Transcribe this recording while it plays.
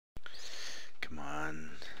Come on.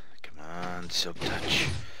 Come on, silk touch.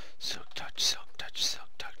 Silk touch, silk touch, silk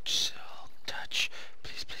touch, silk touch.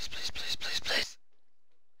 Please, please, please, please, please, please.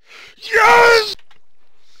 Yes!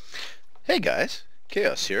 Hey guys,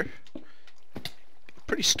 Kaos here.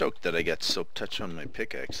 Pretty stoked that I got silk touch on my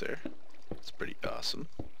pickaxe there. It's pretty awesome.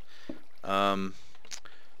 I'm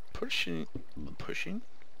putting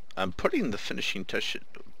the finishing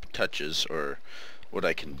touches, or what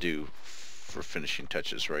I can do for finishing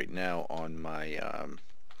touches right now on my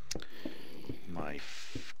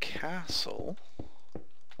castle.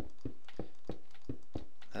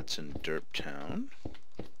 That's in Derp town,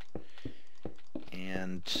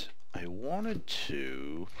 and I wanted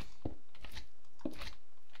to.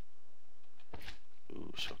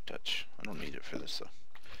 Ooh, silk touch. I don't need it for this though.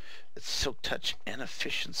 It's silk touch and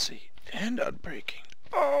efficiency and unbreaking.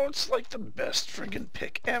 Oh, it's like the best friggin'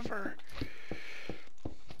 pick ever.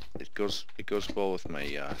 It goes well with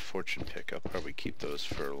my fortune pick. I'll probably keep those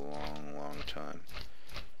for a long time.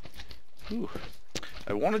 Ooh.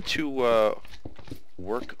 I wanted to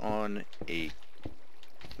work on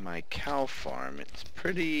my cow farm. It's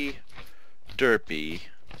pretty derpy,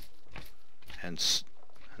 hence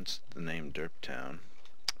the name Derp Town.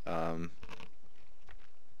 Let's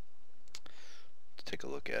take a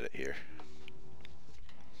look at it here.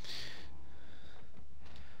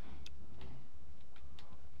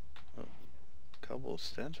 Oh, cobble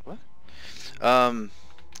stands? What?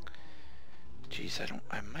 Geez,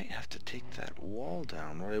 I might have to take that wall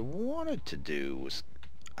down. What I wanted to do was,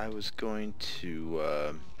 I was going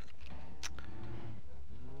to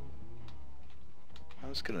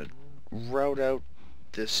route out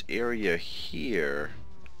this area here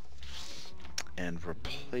and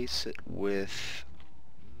replace it with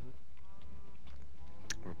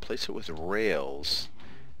rails,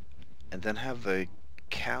 and then have the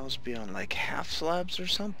cows be on like half slabs or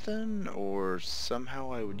something, or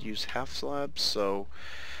somehow I would use half slabs so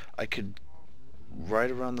I could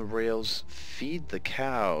ride around the rails, feed the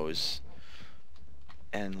cows,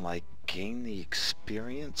 and like gain the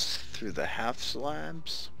experience through the half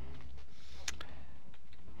slabs.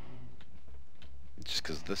 Just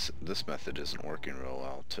because this method isn't working real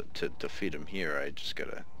well. To feed them here, I just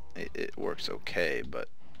gotta. It works okay, but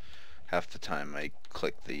half the time I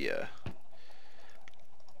click the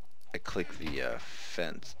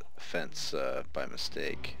fence by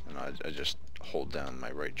mistake, and I just hold down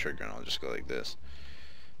my right trigger and I'll just go like this.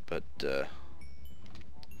 But it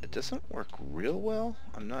doesn't work real well.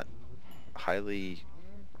 I'm not highly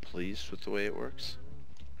pleased with the way it works.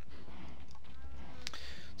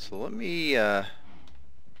 So let me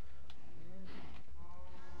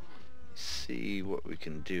see what we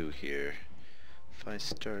can do here. If I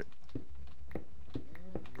start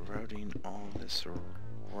routing all this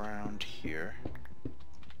around here,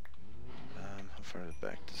 how far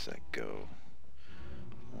back does that go?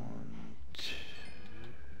 1, 2.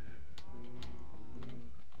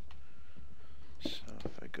 So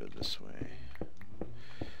if I go this way,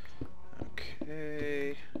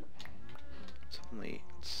 okay.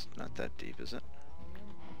 It's not that deep, is it?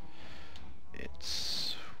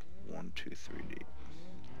 It's 1, 2, 3 deep.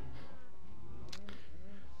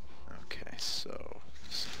 Okay, so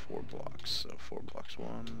it's 4 blocks. So 4 blocks.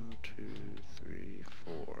 1, 2, 3,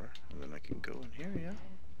 4. And then I can go in here, yeah?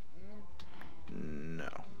 No.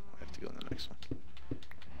 I have to go in the next one.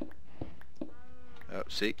 Oh,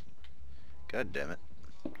 see? God damn it.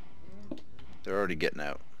 They're already getting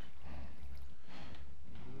out.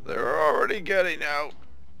 They're already getting out.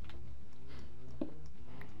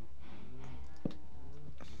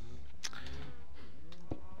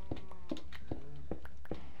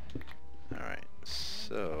 Alright,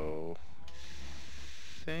 so I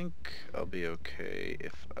think I'll be okay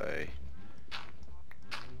if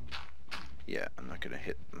yeah, I'm not gonna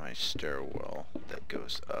hit my stairwell that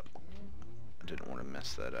goes up. I didn't want to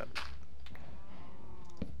mess that up.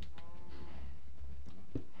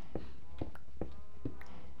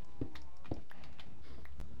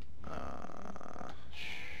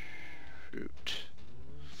 Shoot.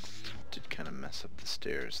 Did kind of mess up the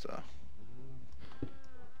stairs though.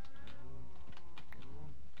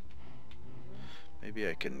 Maybe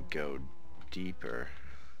I can go deeper.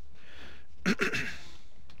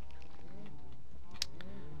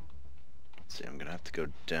 See, I'm gonna have to go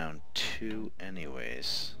down 2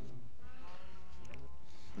 anyways.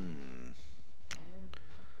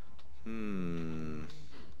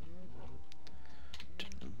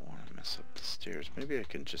 Didn't want to mess up the stairs. Maybe I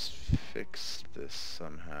can just fix this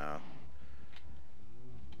somehow.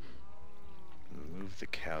 Move the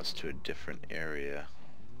cows to a different area.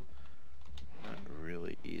 Not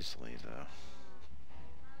really easily though.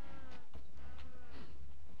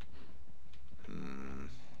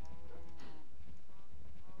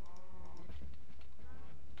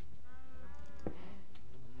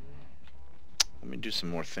 do some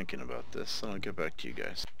more thinking about this, and I'll get back to you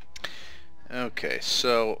guys. Okay,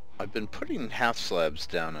 so I've been putting half slabs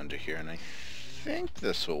down under here, and I think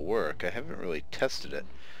this will work. I haven't really tested it,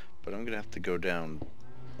 but I'm gonna have to go down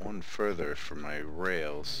one further for my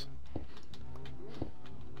rails.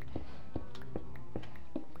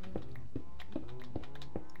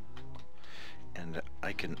 And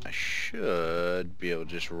I should be able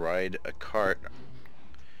to just ride a cart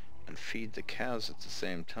and feed the cows at the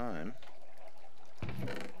same time.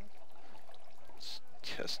 Let's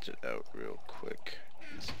test it out real quick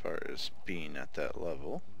as far as being at that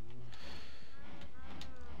level.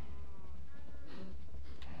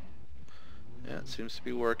 Yeah, it seems to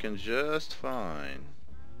be working just fine.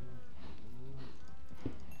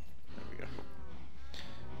 There we go.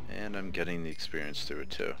 And I'm getting the experience through it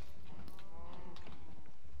too.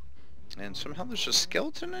 And somehow there's a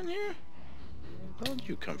skeleton in here? Where did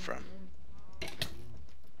you come from?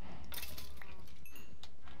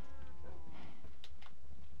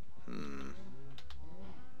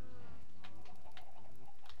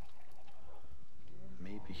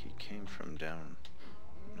 Maybe he came from down...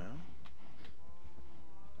 No?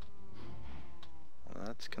 Well,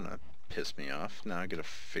 that's gonna piss me off. Now I gotta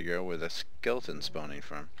figure out where the skeleton's spawning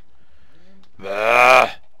from.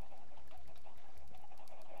 Ah!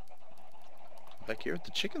 Back here with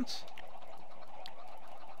the chickens?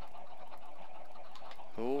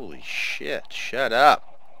 Holy shit, shut up!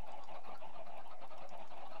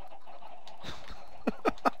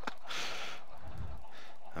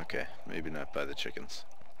 Okay, maybe not by the chickens.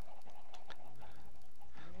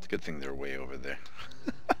 It's a good thing they're way over there.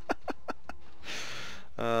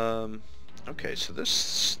 Okay, so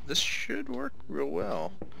this should work real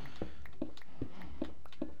well.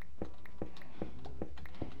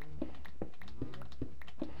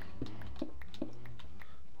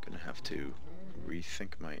 Gonna have to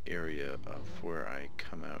rethink my area of where I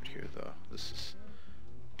come out here though. This is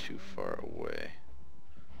too far away.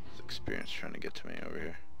 There's experience trying to get to me over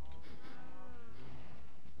here.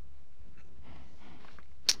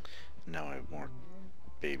 Now I have more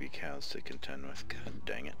baby cows to contend with. God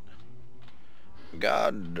dang it.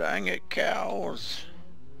 God dang it, cows!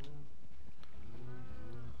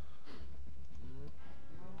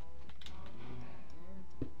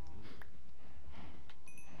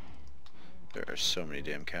 There are so many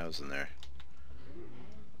damn cows in there.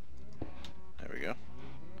 There we go.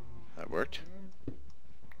 That worked.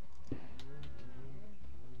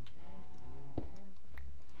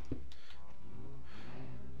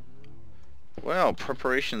 Well,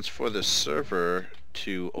 preparations for the server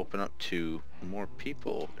to open up to more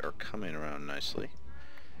people are coming around nicely.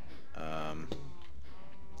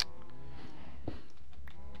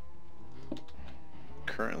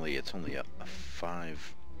 Currently it's only a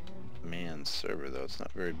 5-man server though. It's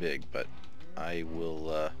not very big, but I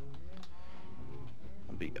will I'll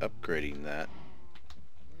be upgrading that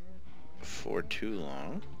before too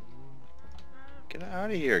long. Get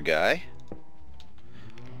out of here, guy.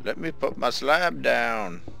 Let me put my slab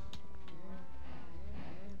down.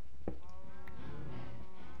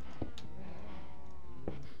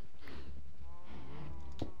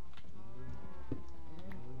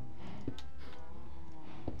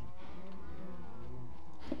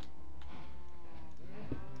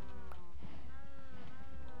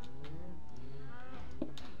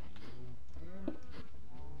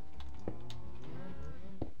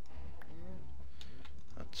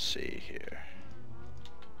 Let's see here.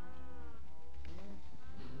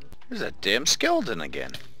 There's that damn skeleton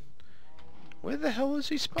again. Where the hell is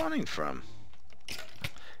he spawning from?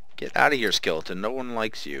 Get out of here, skeleton. No one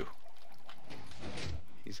likes you.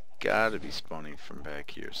 He's gotta be spawning from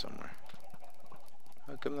back here somewhere.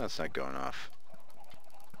 How come that's not going off?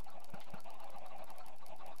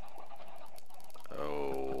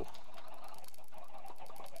 Oh.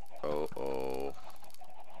 Oh, oh.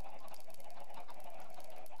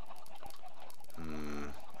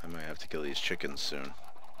 I might have to kill these chickens soon.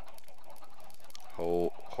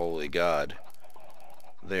 Holy God.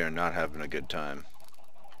 They are not having a good time.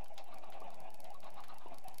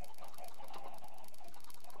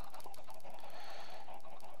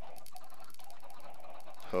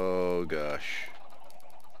 Oh gosh.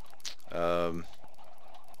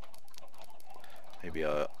 Maybe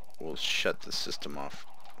we'll shut the system off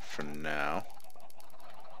for now.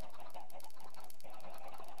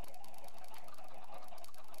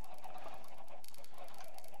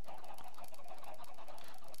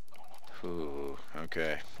 Ooh,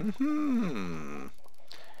 okay.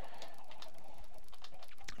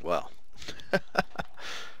 Well.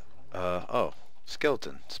 Oh,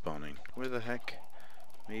 skeleton spawning. Where the heck?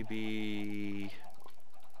 Maybe...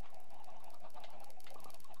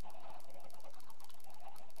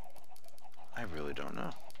 really don't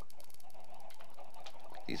know.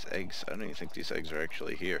 These eggs, I don't even think these eggs are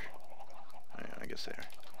actually here. Oh, yeah, I guess they are.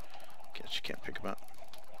 Guess you can't pick them up.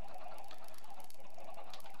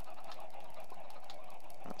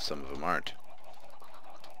 Well, some of them aren't.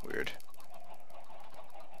 Weird.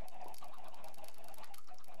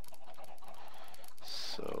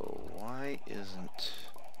 So why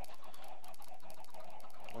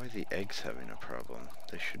are the eggs having a problem?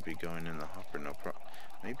 They should be going in the hopper, no problem.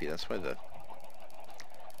 Maybe that's why the...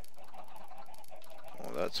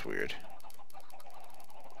 Well, that's weird.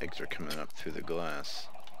 Eggs are coming up through the glass.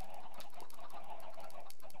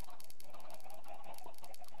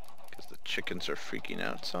 Because the chickens are freaking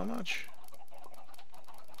out so much.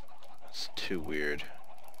 It's too weird.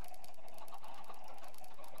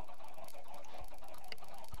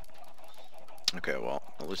 Okay, well,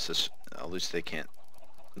 at least they can't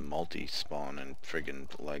multi-spawn and friggin'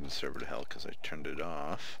 lag the server to hell because I turned it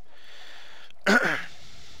off.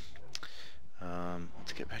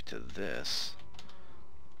 Let's get back to this.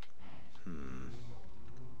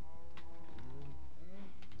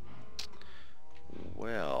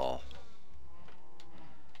 Well...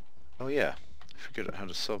 Oh yeah, I figured out how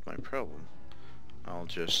to solve my problem. I'll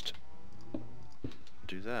just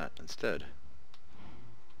do that instead.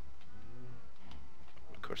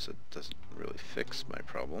 Of course, it doesn't really fix my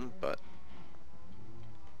problem, but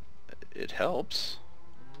it helps.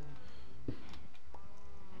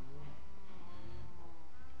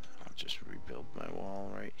 I'll just rebuild my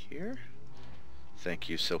wall right here. Thank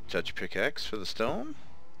you, Silk Touch Pickaxe, for the stone.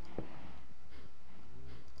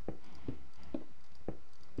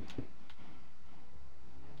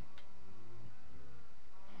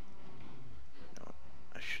 No,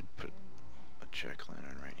 I should put a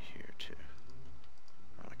jack-o'-lantern right here, too.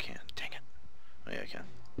 Oh, I can't. Dang it. Oh, yeah, I can.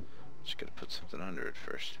 Just gotta put something under it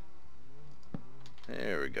first.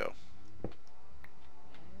 There we go.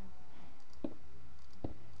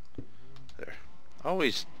 There.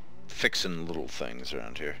 Always fixing little things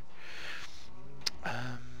around here.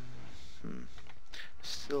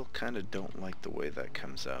 Still kind of don't like the way that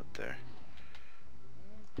comes out there.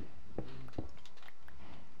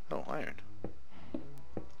 Oh, iron.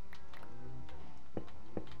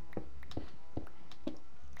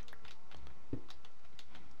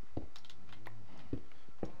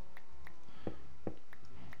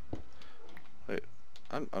 Wait,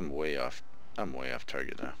 I'm way off. I'm way off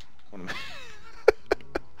target now. What am I?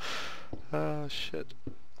 Oh shit.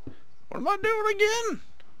 What am I doing again?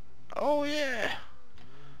 Oh yeah.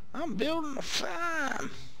 I'm building a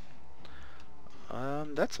farm.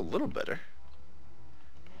 That's a little better.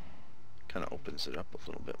 Kind of opens it up a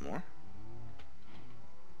little bit more.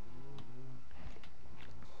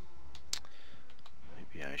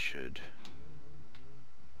 Maybe I should...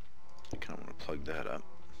 I kind of want to plug that up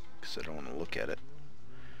because I don't want to look at it.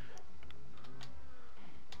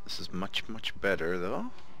 This is much, much better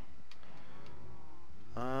though.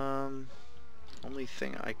 Only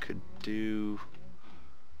thing I could do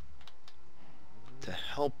to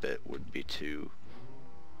help it would be to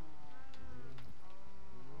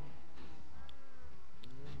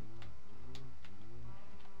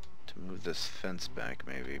move this fence back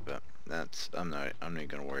maybe, but that's I'm not even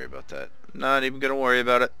gonna worry about that. Not even gonna worry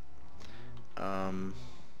about it. I'm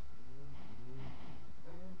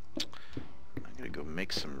gonna go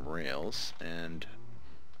make some rails and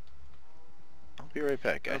I'll be right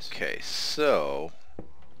back, guys. Okay, so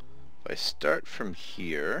if I start from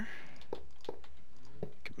here,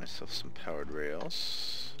 get myself some powered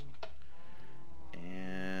rails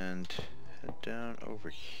and head down over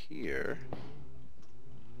here.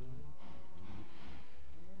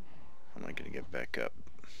 How am I gonna get back up?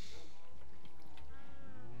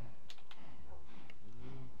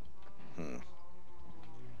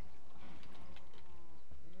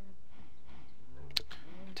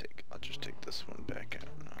 I'll just take this one back out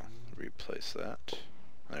and I'll replace that.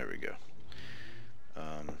 There we go.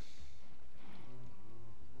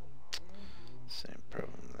 Same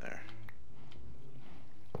problem there.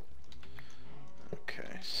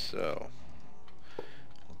 Okay, so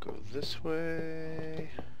I'll go this way.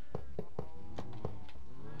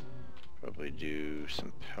 Probably do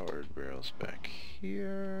some powered rails back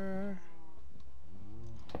here.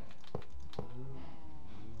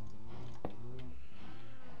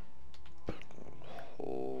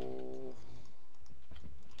 Hole.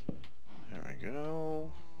 There we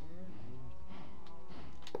go.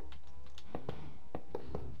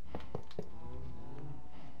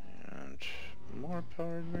 And more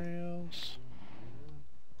powered rails.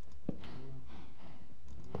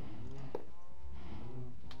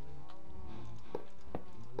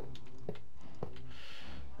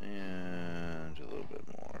 And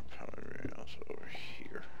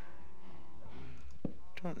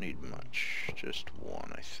need much. Just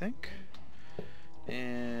one, I think.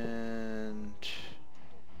 And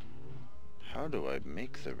how do I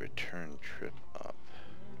make the return trip up?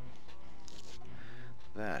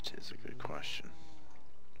 That is a good question.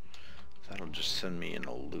 That'll just send me in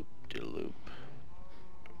a loop-de-loop.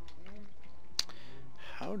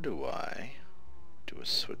 How do I do a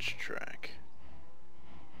switch track?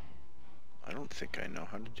 I don't think I know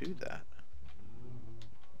how to do that.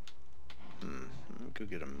 Let me go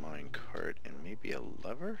get a minecart and maybe a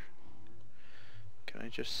lever? Can I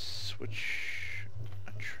just switch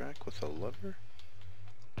a track with a lever?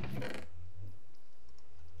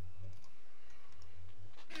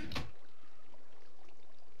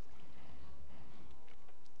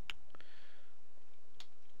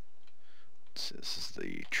 So this is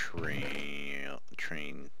the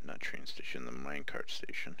not train station, the minecart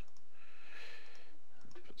station.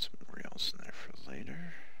 Put some rails in there for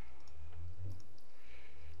later.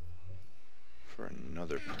 For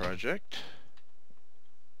another project.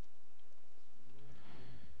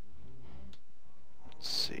 Let's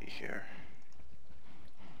see here.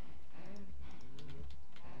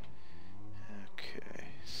 Okay,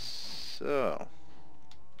 so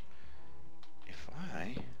if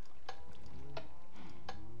I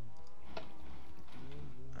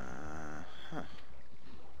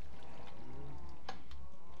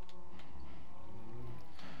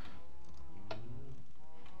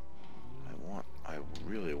I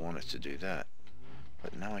really wanted to do that,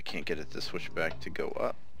 but now I can't get it to switch back to go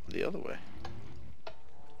up the other way.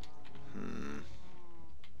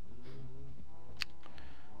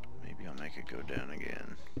 Maybe I'll make it go down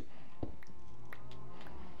again.